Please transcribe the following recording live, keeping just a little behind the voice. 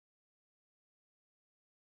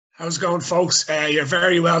How's it going, folks? You're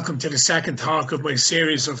very welcome to the second talk of my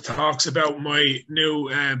series of talks about my new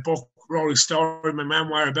book, Rory Story, my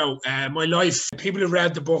memoir about my life. People who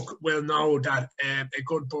read the book will know that a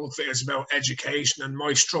good book is about education and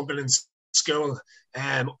my struggle in school.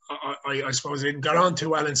 I suppose I didn't get on too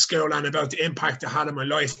well in school and about the impact it had on my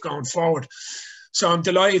life going forward. So I'm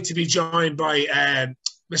delighted to be joined by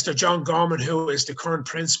Mr. John Gorman, who is the current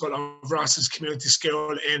principal of Ross's Community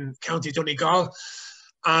School in County Donegal.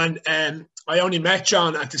 And I only met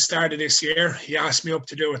John at the start of this year. He asked me up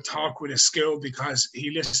to do a talk with his school because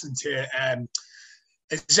he listened to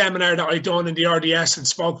a seminar that I'd done in the RDS and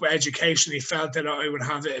spoke about education. He felt that I would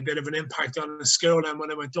have a bit of an impact on the school. And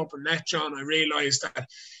when I went up and met John, I realised that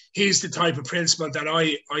he's the type of principal that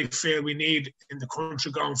I feel we need in the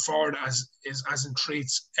country going forward, as in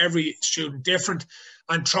treats every student different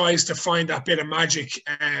and tries to find that bit of magic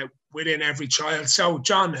within every child. So,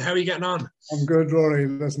 John, how are you getting on? I'm good, Rory.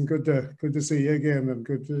 Listen, good to see you again, and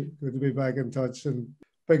good to be back in touch. And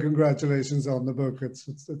big congratulations on the book.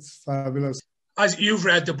 It's fabulous. As you've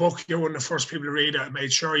read the book, you're one of the first people to read it. I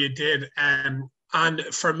made sure you did. And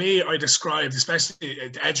for me, I described, especially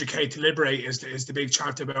to educate, to liberate, is the big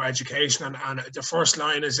chapter about education. And the first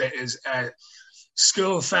line is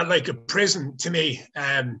school felt like a prison to me.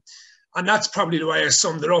 And that's probably the way I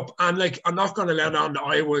summed it up. And like, I'm not going to let on that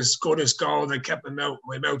I was good as gold. I kept my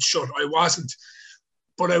mouth shut. I wasn't,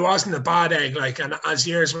 but I wasn't a bad egg. Like, and as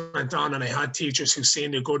years went on, and I had teachers who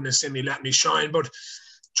seen the goodness in me, let me shine. But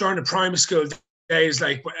during the primary school days,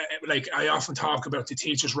 like I often talk about the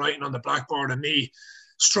teachers writing on the blackboard and me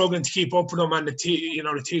struggling to keep up with them. And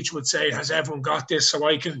the teacher would say, "Has everyone got this?" So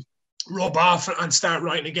I can rub off and start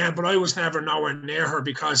writing again. But I was never nowhere near her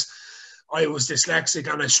because I was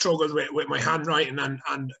dyslexic and I struggled with my handwriting,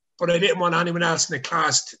 but I didn't want anyone else in the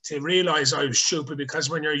class to realise I was stupid, because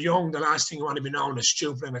when you're young, the last thing you want to be known is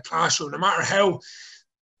stupid in a classroom. No matter how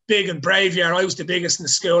big and brave you are, I was the biggest in the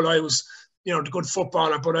school. I was, the good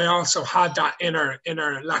footballer, but I also had that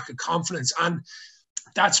inner lack of confidence. And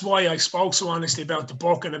that's why I spoke so honestly about the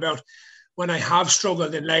book, and about when I have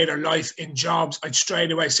struggled in later life in jobs, I'd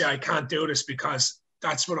straight away say I can't do this, because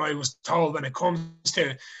that's what I was told when it comes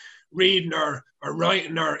to reading or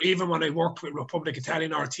writing, or even when I worked with Republic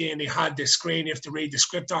Italian RT and they had this screen, you have to read the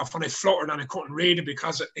script off, and I fluttered and I couldn't read it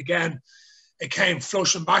because, again, it came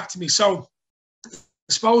flushing back to me. So I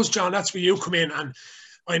suppose, John, that's where you come in, and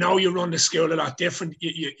I know you run the school a lot different.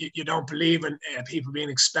 You don't believe in people being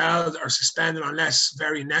expelled or suspended unless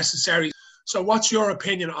very necessary. So what's your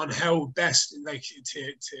opinion on how best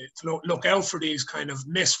to look out for these kind of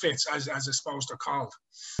misfits, as I suppose they're called?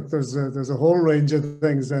 There's a whole range of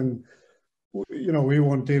things, and we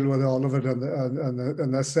won't deal with all of it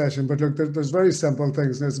in this session. But look, there's very simple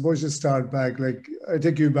things, and I suppose you start back. Like, I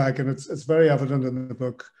take you back, and it's very evident in the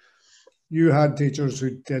book. You had teachers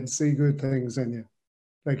who did see good things in you,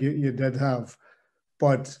 like you did have,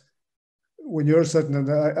 but when you're sitting in,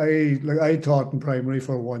 I taught in primary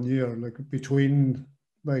for 1 year, like between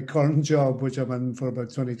my current job, which I'm in for about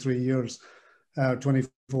 24 years.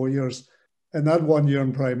 In that 1 year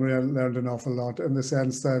in primary, I learned an awful lot, in the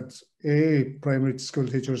sense that primary school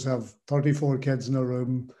teachers have 34 kids in a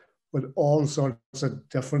room with all sorts of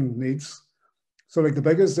different needs. So like the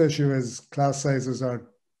biggest issue is class sizes are,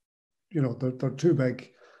 they're too big.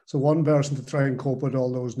 So one person to try and cope with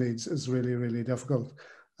all those needs is really, really difficult.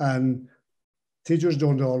 And teachers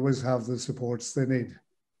don't always have the supports they need.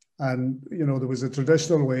 And, there was a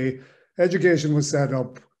traditional way. Education was set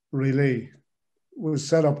up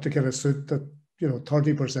to kind of suit that,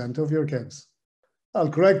 30% of your kids. I'll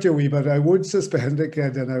correct you a wee bit. I would suspend a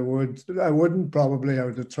kid, and I would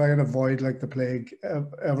try and avoid, like the plague,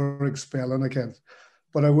 ever expelling a kid.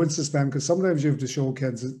 But I would suspend, because sometimes you have to show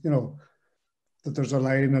kids, that there's a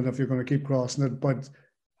line, and if you're going to keep crossing it. But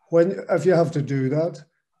if you have to do that,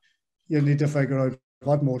 you need to figure out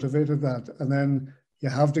what motivated that. And then you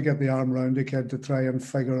have to get the arm around a kid to try and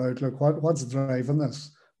figure out, like, what's driving this?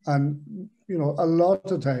 And, a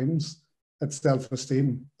lot of times it's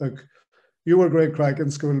self-esteem. Like, you were great crack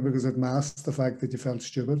in school because it masked the fact that you felt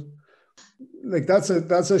stupid. Like, that's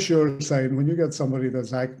a sure sign. When you get somebody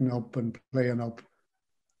that's acting up and playing up,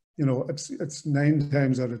 it's 9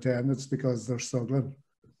 times out of 10, it's because they're struggling.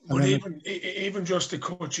 But even just to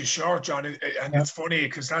cut you short, John, and it's funny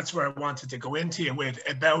because that's where I wanted to go into you with,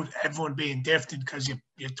 about everyone being different, because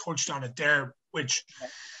you touched on it there, which,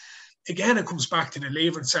 again, it comes back to the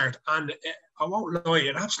Leaving Cert. And I won't lie,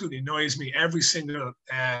 it absolutely annoys me every single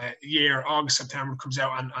year. August, September comes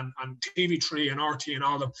out, and TV3 and RT and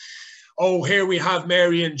all of them, oh, here we have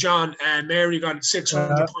Mary and John, and Mary got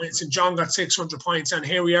 600 Yeah. points and John got 600 points, and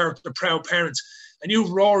here we are, the proud parents. And you,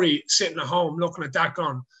 Rory, sitting at home looking at that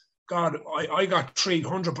going, God, I got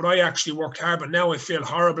 300, but I actually worked hard, but now I feel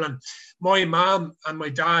horrible. And my mom and my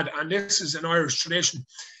dad, and this is an Irish tradition,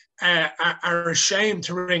 are ashamed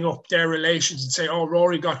to ring up their relations and say, oh,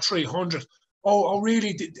 Rory got 300. Oh,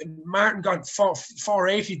 really? Martin got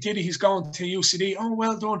 480, did he? He's going to UCD. Oh,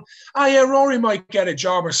 well done. Oh, yeah, Rory might get a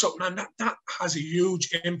job or something. And that has a huge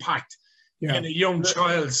impact in a young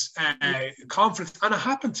child's confidence. And it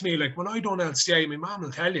happened to me, like when I done LCA, my mum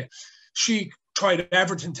will tell you, she tried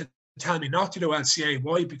everything to tell me not to do LCA.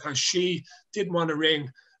 Why? Because she didn't want to ring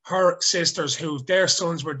her sisters who their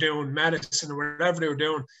sons were doing medicine or whatever they were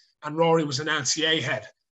doing, and Rory was an LCA head.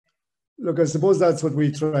 Look, I suppose that's what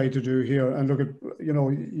we try to do here. And look at,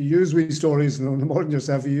 you use wee stories, more than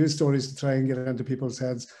yourself, you use stories to try and get into people's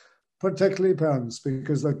heads, particularly parents,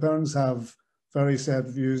 because like parents have very set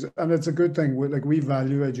views, and it's a good thing. We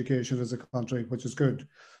value education as a country, which is good,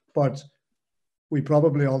 but we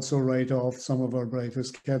probably also write off some of our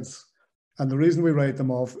brightest kids. And the reason we write them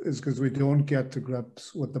off is because we don't get to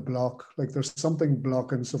grips with the block. Like there's something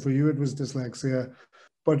blocking. So for you, it was dyslexia.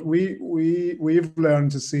 But we've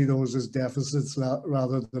learned to see those as deficits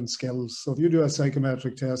rather than skills. So if you do a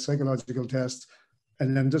psychometric test, psychological test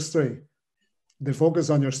in industry, they focus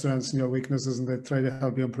on your strengths and your weaknesses, and they try to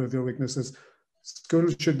help you improve your weaknesses.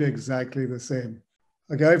 Schools should be exactly the same.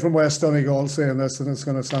 A guy from West Donegal saying this, and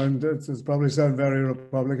it's probably sound very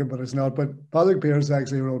Republican, but it's not. But Patrick Pearse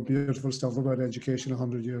actually wrote beautiful stuff about education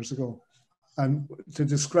 100 years ago. And to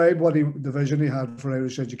describe the vision he had for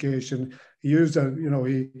Irish education, he used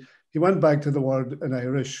he went back to the word in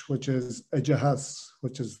Irish, which is ijahas,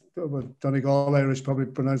 which is Donegal Irish probably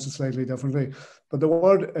pronounced it slightly differently. But the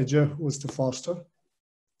word ija was to foster,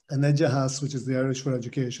 and ijahas, which is the Irish for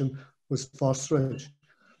education, was fosterage.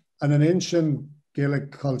 And in ancient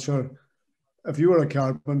Gaelic culture, if you were a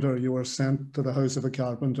carpenter, you were sent to the house of a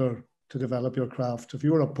carpenter to develop your craft. If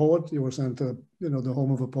you were a poet, you were sent to the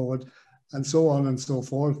home of a poet, and so on and so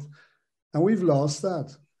forth. And we've lost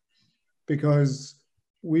that because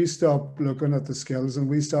we stop looking at the skills and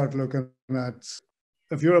we start looking at,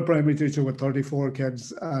 if you're a primary teacher with 34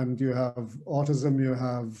 kids and you have autism, you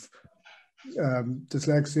have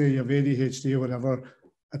dyslexia, you have ADHD or whatever,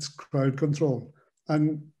 it's crowd control.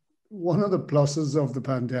 And one of the pluses of the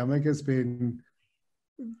pandemic has been,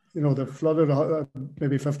 the flooded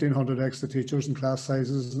maybe 1,500 extra teachers and class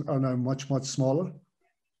sizes are now much, much smaller.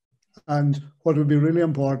 And what would be really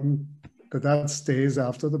important that stays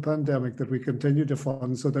after the pandemic, that we continue to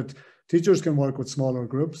fund so that teachers can work with smaller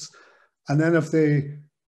groups. And then if they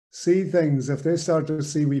see things, if they start to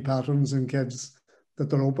see wee patterns in kids, that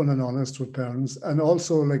they're open and honest with parents. And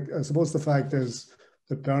also, I suppose the fact is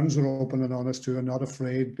that parents are open and honest too and not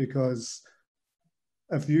afraid, because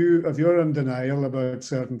if you're in denial about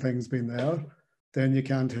certain things being there, then you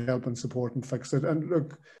can't help and support and fix it. And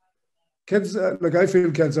look, kids, I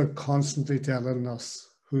feel kids are constantly telling us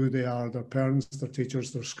who they are, their parents, their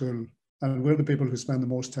teachers, their school. And we're the people who spend the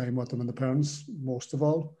most time with them, and the parents most of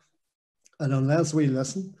all. And unless we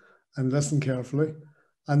listen and listen carefully,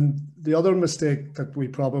 and the other mistake that we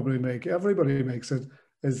probably make, everybody makes it,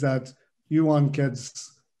 is that you want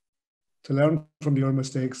kids to learn from your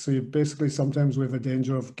mistakes. So you basically, sometimes we have a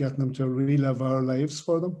danger of getting them to relive our lives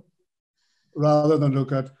for them, rather than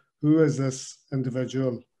look at who is this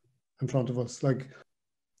individual in front of us.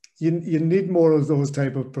 You need more of those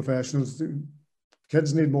type of professionals.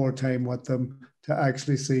 Kids need more time with them to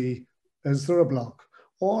actually see, is there a block?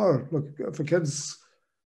 Or look, if a kid's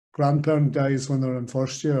grandparent dies when they're in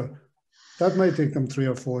first year, that might take them 3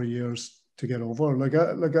 or 4 years to get over.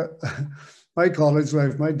 My college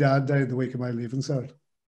life, my dad died the week of my leaving cert,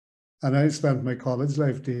 and I spent my college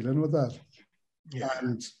life dealing with that. Yeah.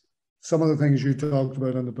 And some of the things you talked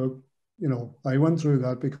about in the book, I went through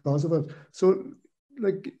that because of it. So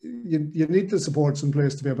you need the supports in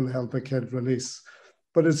place to be able to help a kid release.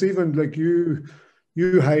 But it's even like you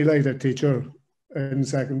highlight a teacher in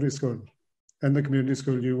secondary school, in the community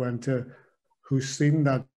school you went to, who's seen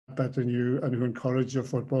that bit in you and who encouraged your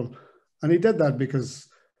football. And he did that because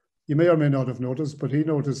you may or may not have noticed, but he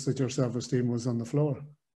noticed that your self-esteem was on the floor.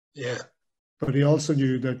 Yeah. But he also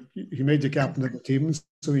knew that he made you captain of the team,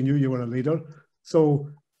 so he knew you were a leader. So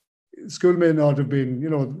school may not have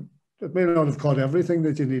been, it may not have caught everything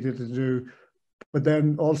that you needed to do, but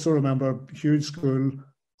then also remember, huge school,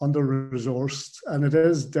 under-resourced, and it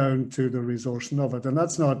is down to the resourcing of it. And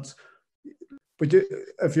that's not, but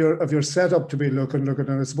if you're set up to be looking,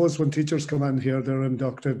 and I suppose when teachers come in here, they're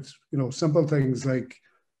inducted, simple things like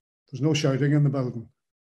there's no shouting in the building.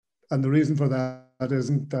 And the reason for that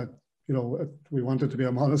isn't that, you know, we want it to be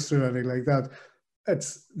a monastery or anything like that.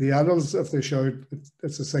 It's the adults, if they shout,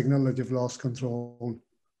 it's a signal that you've lost control.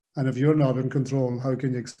 And if you're not in control, how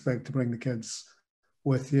can you expect to bring the kids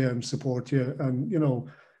with you and support you? And, you know,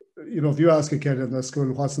 if you ask a kid in the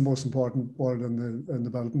school, what's the most important word in the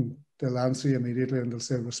building, they'll answer you immediately and they'll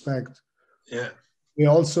say respect. Yeah. We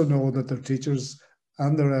also know that their teachers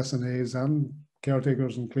and their SNAs and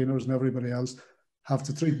caretakers and cleaners and everybody else have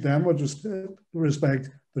to treat them with respect,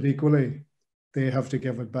 but equally they have to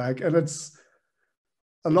give it back. And it's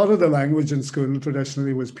a lot of the language in school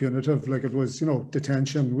traditionally was punitive, like it was, you know,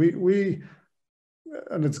 detention. We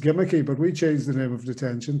and it's gimmicky, but we changed the name of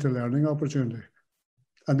detention to learning opportunity.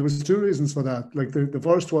 And there was two reasons for that. Like the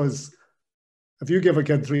first was, if you give a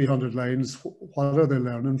kid 300 lines, what are they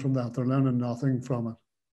learning from that? They're learning nothing from it,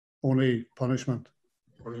 only punishment.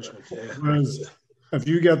 Punishment, yeah. Whereas if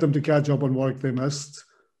you get them to catch up on work they missed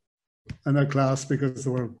in a class because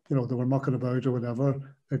they were mucking about or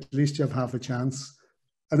whatever, at least you have half a chance.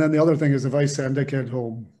 And then the other thing is, if I send a kid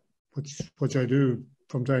home, which I do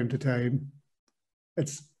from time to time,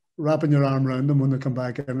 it's wrapping your arm around them when they come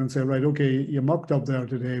back in and say, right, okay, you mucked up there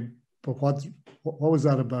today, but what was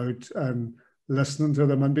that about? And listening to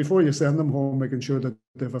them. And before you send them home, making sure that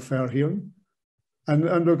they have a fair hearing.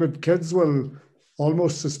 And look, at kids will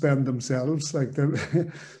almost suspend themselves, like they're,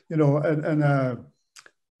 you know,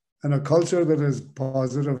 in a culture that is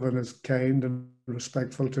positive and is kind and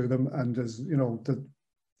respectful to them, and is, you know, that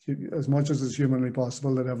as much as is humanly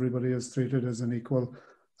possible, that everybody is treated as an equal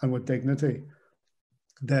and with dignity,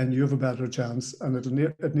 then you have a better chance. And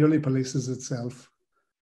it nearly polices itself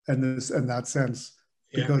in that sense,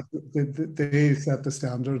 because they set the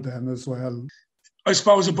standard then as well. I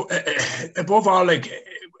suppose above all, like,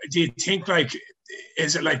 do you think, like,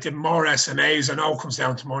 is it like the more SNAs? I know it comes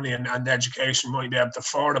down to money and education might be able to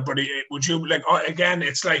afford it, but would you, like, again,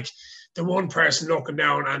 it's like the one person looking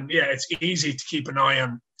down, and yeah, it's easy to keep an eye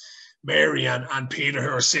on Mary and Peter, who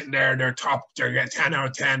are sitting there, they're getting 10 out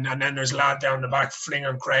of 10, and then there's a lad down the back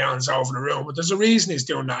flinging crayons over the room. But there's a reason he's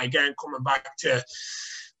doing that. Again, coming back to,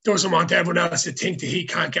 doesn't want everyone else to think that he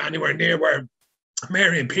can't get anywhere near where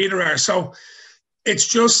Mary and Peter are. So it's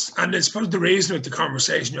just, and it's probably the reason with the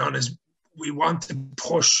conversation, John, is we want to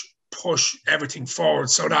push everything forward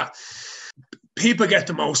so that people get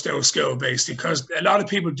the most out of school, basically, because a lot of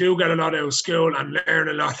people do get a lot out of school and learn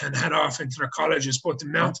a lot and head off into their colleges, but the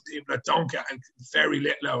amount of people that don't get very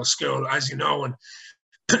little out of school, as you know, and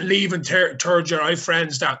leaving third year, I have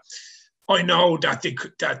friends that I know that they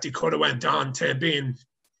could have went on to being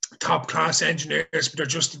top class engineers, but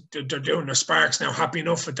they're doing their sparks now, happy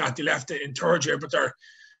enough with that. They left it in third year, but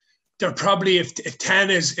they're probably, if 10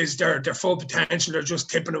 is their full potential, they're just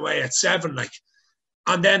tipping away at 7, like.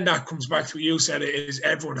 And then that comes back to what you said, is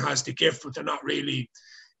everyone has the gift, but they're not really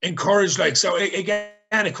encouraged. Like, so again,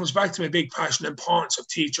 it comes back to my big passion, importance of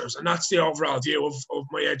teachers. And that's the overall view of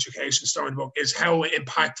my education storybook, is how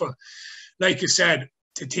impactful, like you said,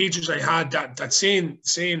 the teachers I had that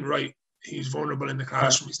seeing, right, he's vulnerable in the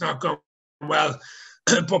classroom, he's not going well,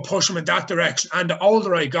 but push him in that direction. And the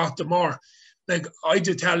older I got, the more, like, I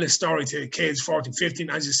did tell this story to kids 14, 15,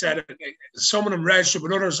 as you said, some of them registered,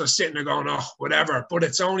 but others are sitting there going, oh, whatever. But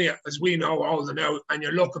it's only, as we know, older now, and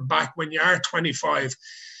you're looking back when you are 25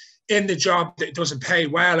 in the job that doesn't pay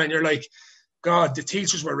well, and you're like, God, the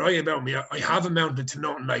teachers were right about me. I have amounted to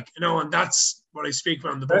nothing, like, you know, and that's what I speak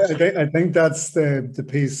about in the book. I think that's the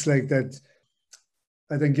piece, like, that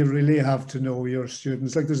I think you really have to know your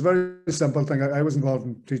students. Like, there's a very simple thing. I was involved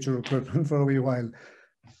in teacher recruitment for a wee while.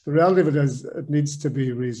 The reality of it is, it needs to be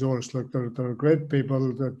resourced. Look, there are great people,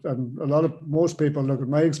 and most people, look, at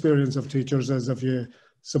my experience of teachers is, if you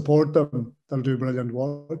support them, they'll do brilliant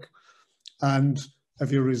work. And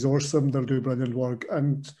if you resource them, they'll do brilliant work.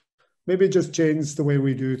 And maybe just change the way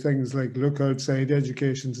we do things, like look outside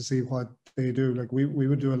education to see what they do. Like, we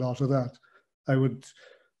would do a lot of that. I would,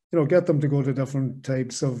 you know, get them to go to different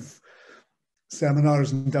types of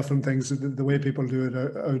seminars and different things, the way people do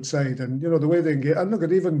it outside, and, you know, the way they engage. And look,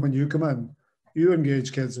 at even when you come in, you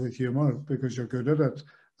engage kids with humor because you're good at it.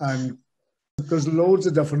 And there's loads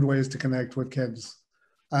of different ways to connect with kids,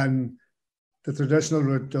 and the traditional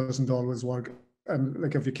route doesn't always work. And,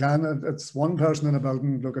 like, if you can, it's one person in a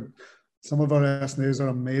building. Look, at some of our SNAs are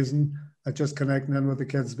amazing at just connecting in with the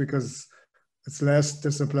kids, because it's less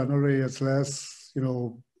disciplinary, it's less, you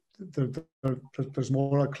know, there's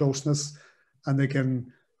more closeness, and they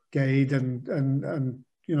can guide and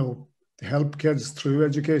you know, help kids through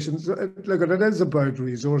education. So, look, it is about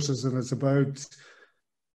resources, and it's about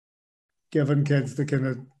giving kids the kind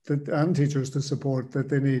of, and teachers the support that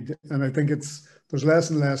they need. And I think there's less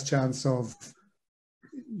and less chance of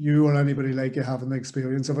you or anybody like you having the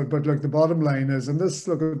experience of it. But look, the bottom line is, and this,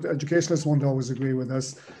 look, educationalists won't always agree with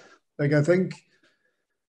this. Like, I think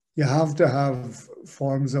you have to have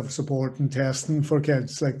forms of support and testing for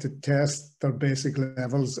kids, like to test their basic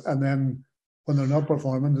levels. And then when they're not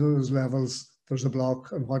performing to those levels, there's a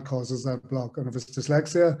block, and what causes that block. And if it's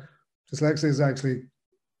dyslexia is actually,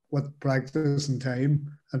 with practice and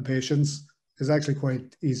time and patience, is actually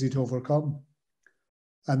quite easy to overcome.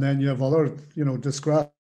 And then you have other,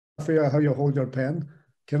 dysgraphia, how you hold your pen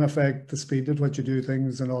can affect the speed at which you do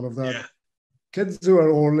things and all of that. Yeah. Kids who are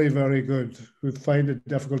orally very good, who find it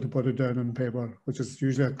difficult to put it down on paper, which is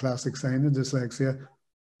usually a classic sign in dyslexia,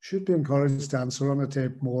 should be encouraged to answer on a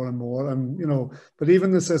tape more and more. And, but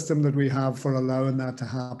even the system that we have for allowing that to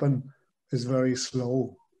happen is very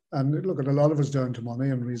slow. And look, a lot of it's down to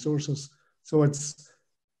money and resources. So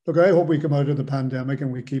look, I hope we come out of the pandemic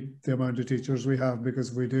and we keep the amount of teachers we have,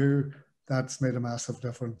 because if we do, that's made a massive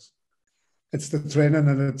difference. It's the training,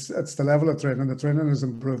 and it's the level of training. The training is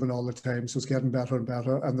improving all the time, so it's getting better and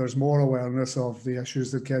better. And there's more awareness of the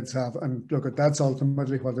issues that kids have. And look, that's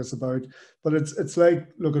ultimately what it's about. But it's like,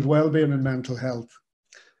 look at well-being and mental health.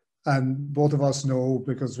 And both of us know,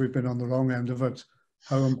 because we've been on the wrong end of it,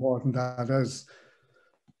 how important that is.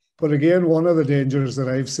 But again, one of the dangers that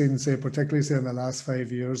I've seen, particularly in the last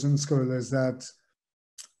 5 years in school, is that,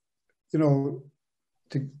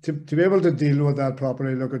 to be able to deal with that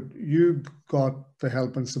properly, look, you got the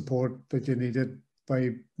help and support that you needed by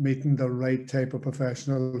meeting the right type of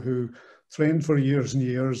professional who trained for years and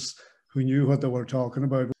years, who knew what they were talking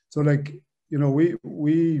about. So, like,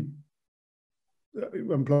 we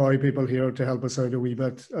employ people here to help us out a wee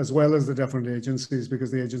bit, as well as the different agencies,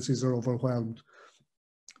 because the agencies are overwhelmed.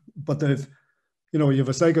 But you have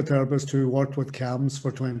a psychotherapist who worked with CAMS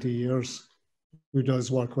for 20 years, who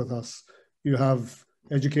does work with us. You have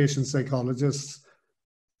education psychologists,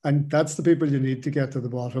 and that's the people you need to get to the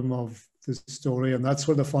bottom of the story. And that's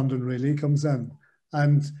where the funding really comes in.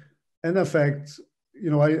 And in effect,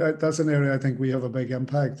 that's an area I think we have a big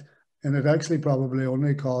impact. And it actually probably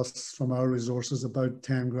only costs from our resources about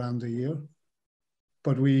 10 grand a year.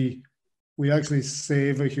 But we actually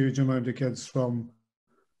save a huge amount of kids from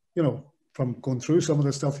going through some of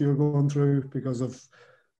the stuff you're going through, because of,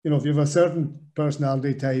 if you have a certain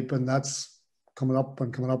personality type and that's coming up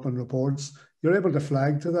in reports, you're able to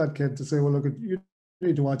flag to that kid to say, well, look, you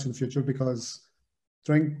need to watch in the future, because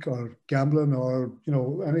drink or gambling or,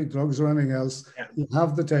 any drugs or anything else, you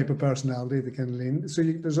have the type of personality that can lean. So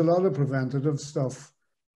there's a lot of preventative stuff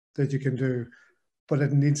that you can do, but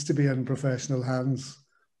it needs to be in professional hands,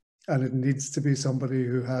 and it needs to be somebody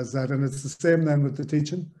who has that. And it's the same then with the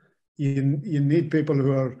teaching. You need people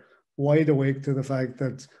who are wide awake to the fact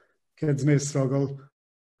that kids may struggle.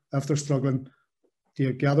 If they're struggling, do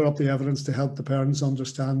you gather up the evidence to help the parents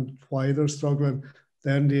understand why they're struggling?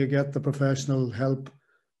 Then do you get the professional help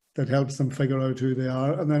that helps them figure out who they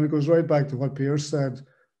are? And then it goes right back to what Pierce said: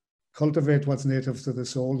 cultivate what's native to the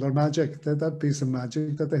soul, their magic, that piece of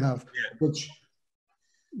magic that they have, which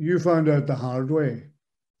you found out the hard way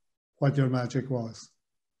what your magic was,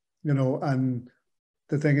 and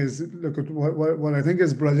the thing is, look at what I think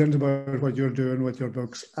is brilliant about what you're doing with your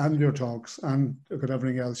books and your talks, and look at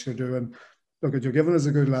everything else you're doing. Look at, you're giving us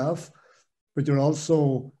a good laugh, but you're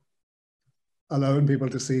also allowing people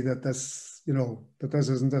to see that this, that this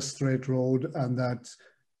isn't a straight road, and that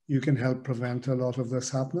you can help prevent a lot of this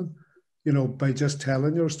happening, by just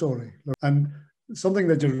telling your story. And something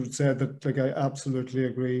that you said that, like, I absolutely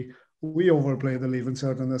agree. We overplay the leaving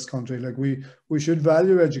cert in this country. Like, we should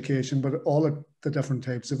value education, but all of the different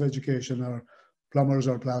types of education, or plumbers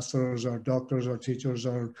or plasterers or doctors or teachers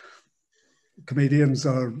or comedians,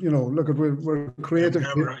 or look at, we're creative.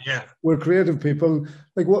 We're creative people.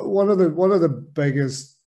 Like, one of the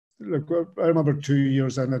biggest. Look, I remember 2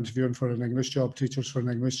 years in interviewing for an English job, teachers for an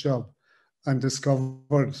English job, and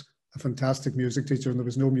discovered a fantastic music teacher, and there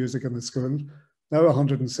was no music in the school. Now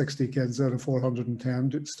 160 kids out of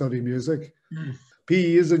 410 study music.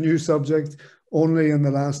 PE is a new subject only in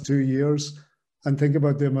the last 2 years. And think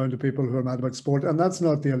about the amount of people who are mad about sport. And that's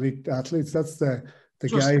not the elite athletes. That's the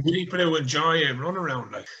just guy. The people who enjoy and run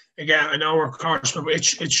around. Like, again, I know we're cautious, but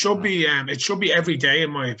it should be every day, in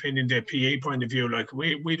my opinion, the PE point of view. Like,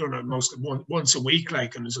 we don't have most of once a week,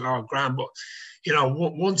 like, and it's a lot of grand, but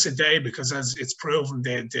once a day, because as it's proven,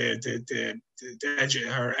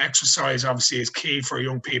 our exercise obviously is key for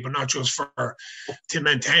young people, not just to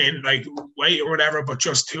maintain like weight or whatever, but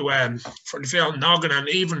just to for the feeling noggin, and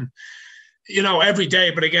even you know, every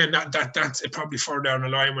day. But again, that's it probably further down the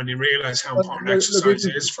line when you realise how But important look, exercise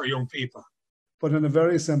is for young people. But in a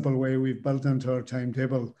very simple way, we've built into our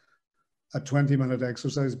timetable a 20-minute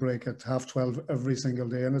exercise break at 12:30 every single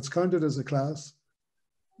day, and it's counted as a class.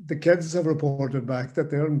 The kids have reported back that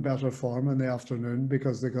they're in better form in the afternoon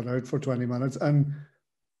because they got out for 20 minutes. And,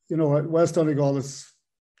 you know, West Donegal is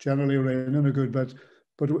generally raining a good bit,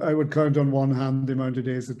 but I would count on one hand the amount of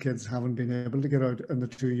days that kids haven't been able to get out in the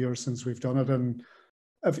 2 years since we've done it. And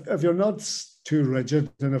if you're not too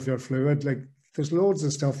rigid and if you're fluid, like there's loads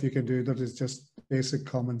of stuff you can do that is just basic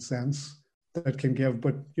common sense that can give.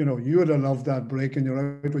 But, you know, you would have loved that break and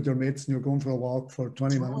you're out with your mates and you're going for a walk for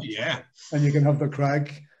 20 minutes. Yeah. And you can have the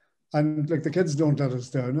crack. And like the kids don't let us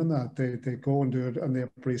down in that. They go and do it and they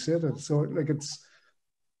appreciate it. So like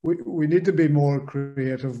we need to be more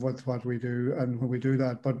creative with what we do and when we do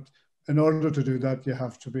that. But in order to do that, you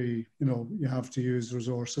have to be, you know, you have to use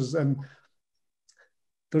resources. And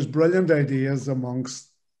there's brilliant ideas amongst,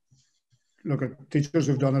 look at teachers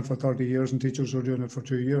who've done it for 30 years and teachers who are doing it for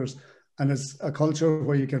 2 years. And it's a culture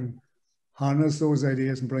where you can harness those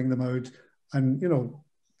ideas and bring them out. And, you know,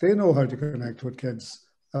 they know how to connect with kids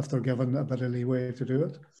if they're given a bit of leeway to do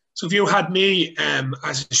it. So if you had me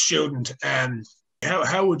as a student,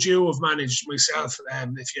 how would you have managed myself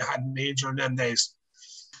if you had me during them days?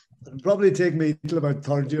 It'd probably take me till about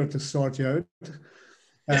third year to sort you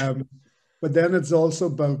out. But then it's also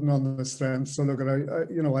building on the strengths. So look,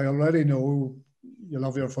 I already know you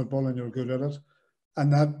love your football and you're good at it.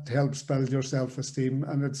 And that helps build your self-esteem.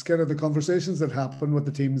 And it's kind of the conversations that happen with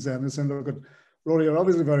the teams then. It's saying, look, Rory, you're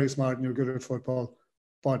obviously very smart and you're good at football,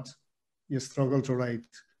 but you struggle to write.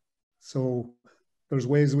 So there's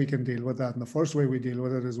ways we can deal with that. And the first way we deal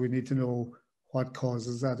with it is we need to know what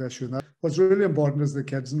causes that issue. And what's really important is the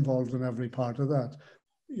kids involved in every part of that.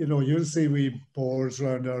 You know, you'll see we boards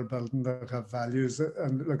around our building that have values.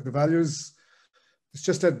 And look, the values, it's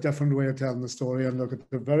just a different way of telling the story. And look, at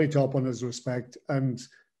the very top one is respect.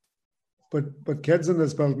 But kids in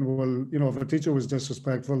this building will, you know, if a teacher was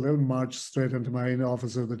disrespectful, they'll march straight into my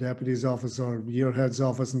office or the deputy's office or year head's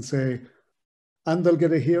office and say, and they'll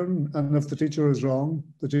get a hearing. And if the teacher is wrong,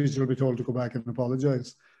 the teacher will be told to go back and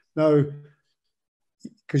apologise. Now,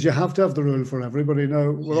 because you have to have the rule for everybody. Now,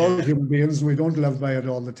 we're all human beings and we don't live by it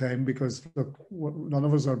all the time because, look, none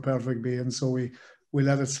of us are perfect beings, so we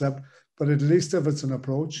let it slip. But at least if it's an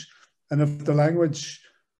approach, and if the language,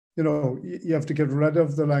 you know, you have to get rid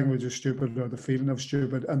of the language of stupid or the feeling of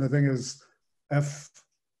stupid. And the thing is, if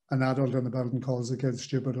an adult in the building calls a kid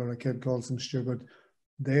stupid or a kid calls them stupid,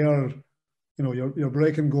 they are, you know, you're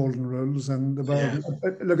breaking golden rules. And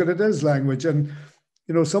look, at it is language. And,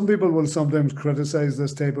 you know, some people will sometimes criticize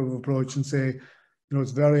this type of approach and say, you know,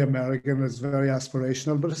 it's very American, it's very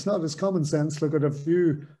aspirational, but it's not. It's common sense. Look at if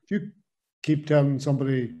you keep telling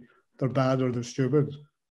somebody they're bad or they're stupid,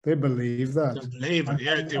 they believe that. They believe it,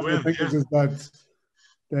 yeah, they will. The thing is that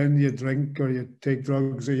then you drink or you take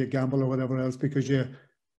drugs or you gamble or whatever else because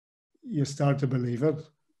you start to believe it.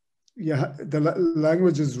 Yeah, the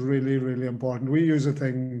language is really, really important. We use a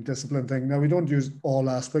discipline thing. Now, we don't use all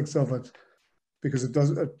aspects of it because it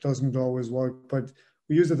doesn't always work, but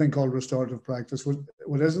we use a thing called restorative practice.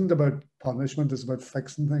 What isn't about punishment is about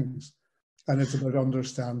fixing things, and it's about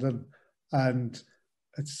understanding. And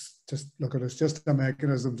it's just, look, it's just a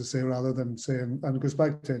mechanism to say rather than saying, and it goes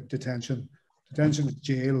back to detention. Detention is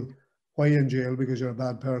jail. Why are you in jail? Because you're a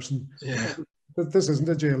bad person. Yeah. But this isn't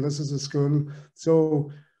a jail, this is a school.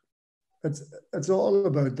 So it's all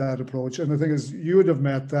about that approach. And the thing is, you would have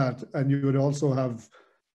met that and you would also have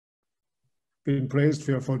been praised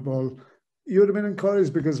for your football. You would have been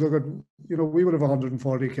encouraged because, look, at, you know, we would have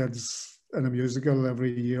 140 kids in a musical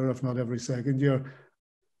every year, if not every second year.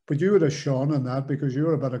 But you would have shone on that because you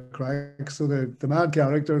were a bit of crack. So the mad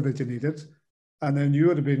character that you needed. And then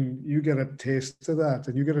you get a taste of that.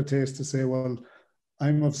 And you get a taste to say, well,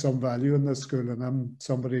 I'm of some value in this school and I'm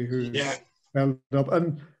somebody who's held up.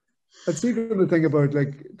 And it's even the thing about,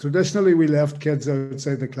 like, traditionally we left kids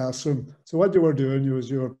outside the classroom. So what you were doing was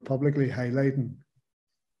you were publicly highlighting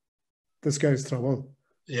this guy's trouble.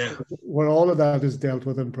 Yeah. Where all of that is dealt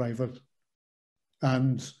with in private.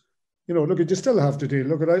 And, you know, look, you still have to deal.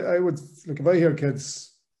 Look, I would, look, if I hear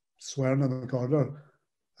kids swearing in the corridor,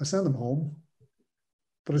 I send them home.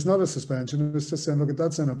 But it's not a suspension. It's just saying, look,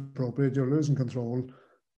 that's inappropriate. You're losing control.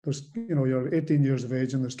 There's, you know, you're 18 years of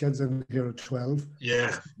age and there's kids in here at 12.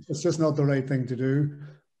 Yeah. It's just not the right thing to do.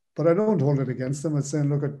 But I don't hold it against them. It's saying,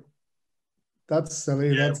 look, that's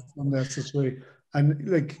silly. Yeah. That's unnecessary. And,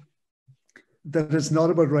 like, that it's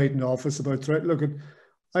not about writing off. It's about, look,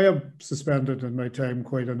 I have suspended in my time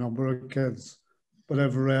quite a number of kids. but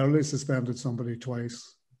I've rarely suspended somebody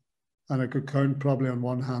twice. And I could count probably on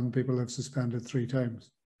one hand people have suspended 3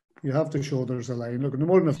 times. You have to show there's a line. Look, no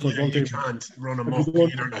more than a football team. You can't run them up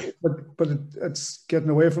either. But it's getting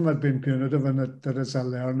away from it being punitive, and that it's a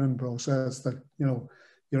learning process that, you know,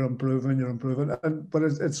 you're improving. But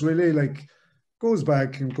it's really like, go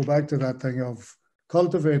back to that thing of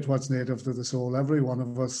cultivate what's native to the soul. Every one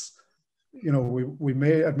of us, you know,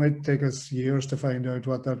 it might take us years to find out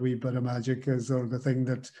what that wee bit of magic is, or the thing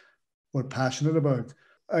that we're passionate about.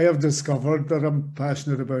 I have discovered that I'm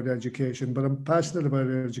passionate about education, but I'm passionate about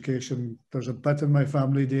education. There's a bit in my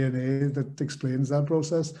family DNA that explains that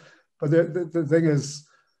process. But the thing is,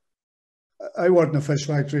 I worked in a fish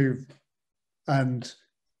factory, and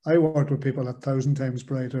I worked with people 1,000 times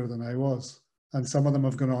brighter than I was. And some of them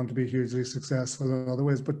have gone on to be hugely successful in other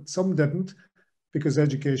ways, but some didn't, because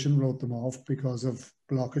education wrote them off because of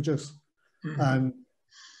blockages. Mm-hmm. And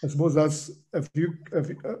I suppose that's,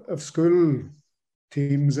 if school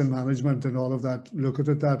teams and management and all of that look at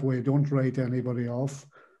it that way, don't write anybody off,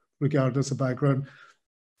 regardless of background.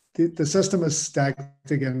 The system is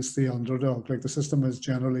stacked against the underdog. Like, the system is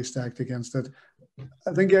generally stacked against it.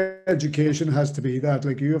 I think education has to be that.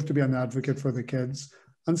 Like, you have to be an advocate for the kids.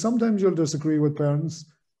 And sometimes you'll disagree with parents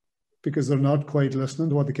because they're not quite listening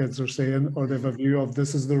to what the kids are saying, or they have a view of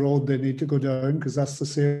this is the road they need to go down because that's the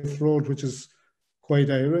safe road, which is quite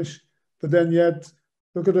Irish. But then yet,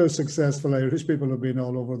 look at how successful Irish people have been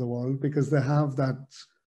all over the world, because they have that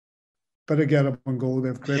bit of get up and go.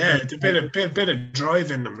 They've a bit of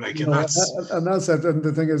drive in them, like, and that's it. And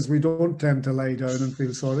the thing is, we don't tend to lie down and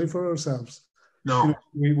feel sorry for ourselves. No,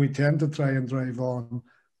 you know, we tend to try and drive on.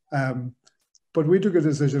 But we took a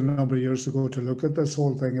decision a number of years ago to look at this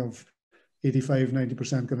whole thing of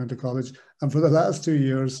 85-90% going into college, and for the last 2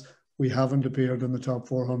 years, we haven't appeared in the top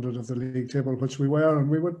 400 of the league table, which we were, and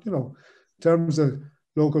we would, you know, in terms of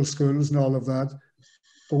local schools and all of that.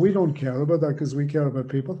 But we don't care about that because we care about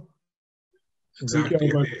people. Exactly.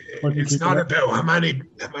 It's not about how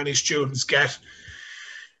many students get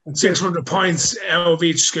 600 points out of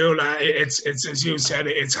each school. It's as you said,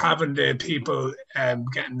 it's having the people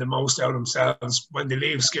getting the most out of themselves when they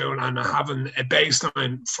leave school, and having a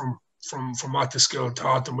baseline from what the school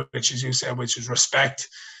taught them, which, as you said, which is respect,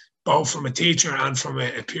 both from a teacher and from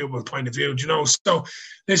a pupil point of view. You know, so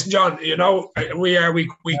listen, John, you know,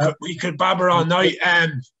 we could babble all night,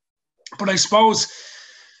 but I suppose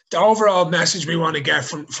the overall message we want to get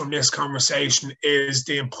from this conversation is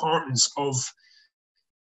the importance of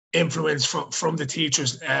influence from the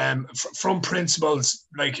teachers, from principals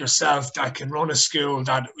like yourself that can run a school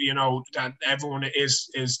that, you know, that everyone is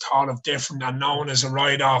thought of different and known as a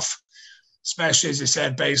write-off, especially, as you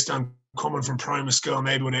said, based on coming from primary school,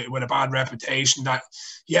 maybe with a bad reputation. That,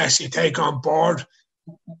 yes, you take on board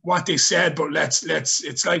what they said, but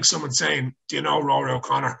it's like someone saying, do you know Rory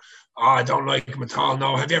O'Connor? Oh, I don't like him at all.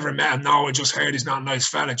 No. Have you ever met him? No, I just heard he's not a nice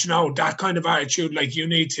fella. Do you know, that kind of attitude, like, you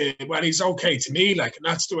need to, well, he's okay to me, like, and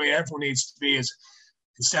that's the way everyone needs to be, is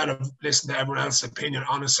instead of listening to everyone else's opinion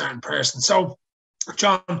on a certain person. So,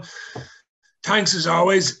 John, thanks as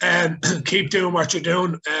always. Keep doing what you're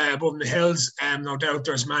doing above in the hills. No doubt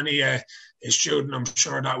there's many a student, I'm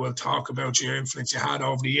sure, that will talk about your influence you had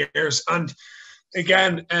over the years. And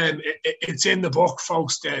again, it's in the book,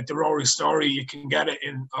 folks, the Rory story. You can get it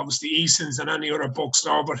in, obviously, Eason's and any other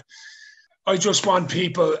bookstore. But I just want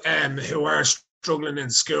people who are struggling in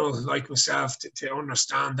school, like myself, to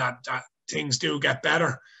understand that things do get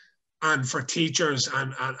better. And for teachers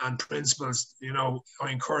and principals, you know,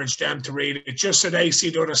 I encourage them to read it just so they see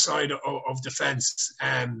the other side of the fence.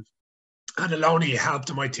 And it'll only help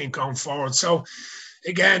them, I think, going forward. So,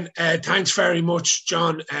 again, thanks very much,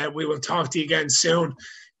 John. We will talk to you again soon.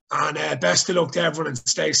 And best of luck to everyone, and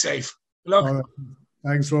stay safe. Good luck. All right.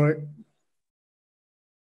 Thanks, Rory.